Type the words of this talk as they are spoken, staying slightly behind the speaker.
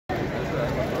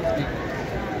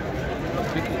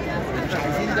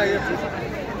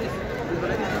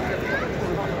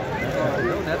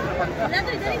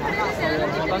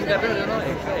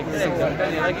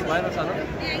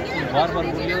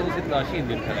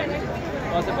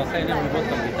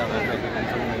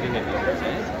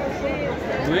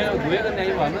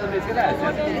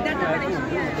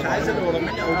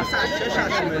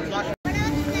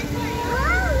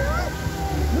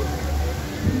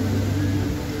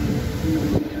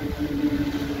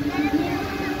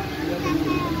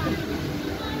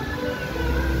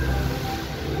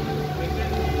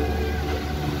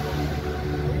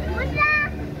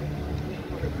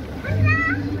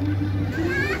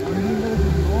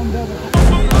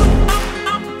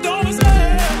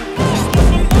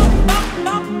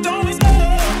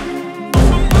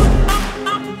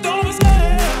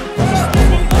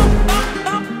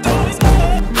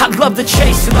Love the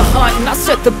chase and the hunt, and I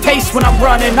set the pace when I'm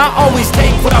running. I always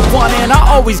take what I want and I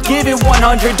always give it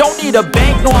 100. Don't need a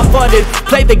bank, no I'm funded.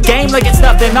 Play the game like it's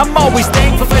nothing. I'm always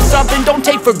thankful for something. Don't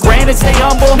take for granted, stay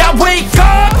humble. Now wake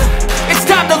up, it's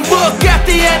time to look at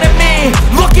the enemy.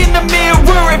 Look in the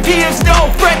mirror if he is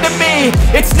no friend to me.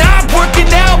 It's not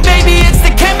working out, maybe it's the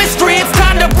chemistry. It's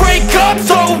time to break up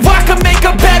so I can make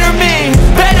a better me.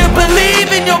 Better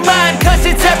believe in your mind, cause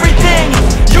it's everything.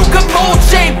 You can mold,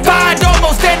 shape, find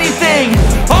almost anything.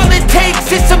 All it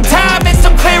takes is some time and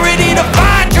some clarity to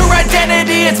find your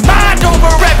identity. It's mind over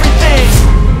everything.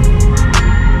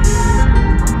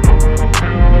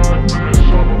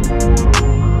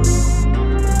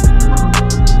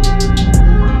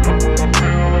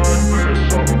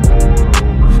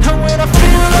 And when I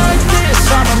feel like this,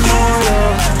 I'm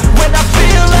immortal. When I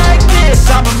feel like this,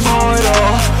 I'm immortal.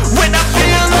 When I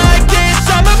feel like this,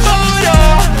 I'm immortal.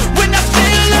 When I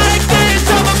feel like this,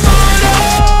 I'm immortal.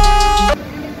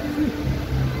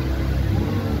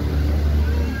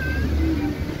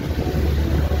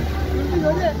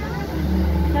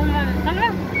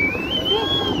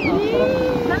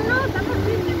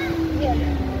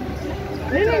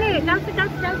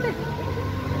 Cantik.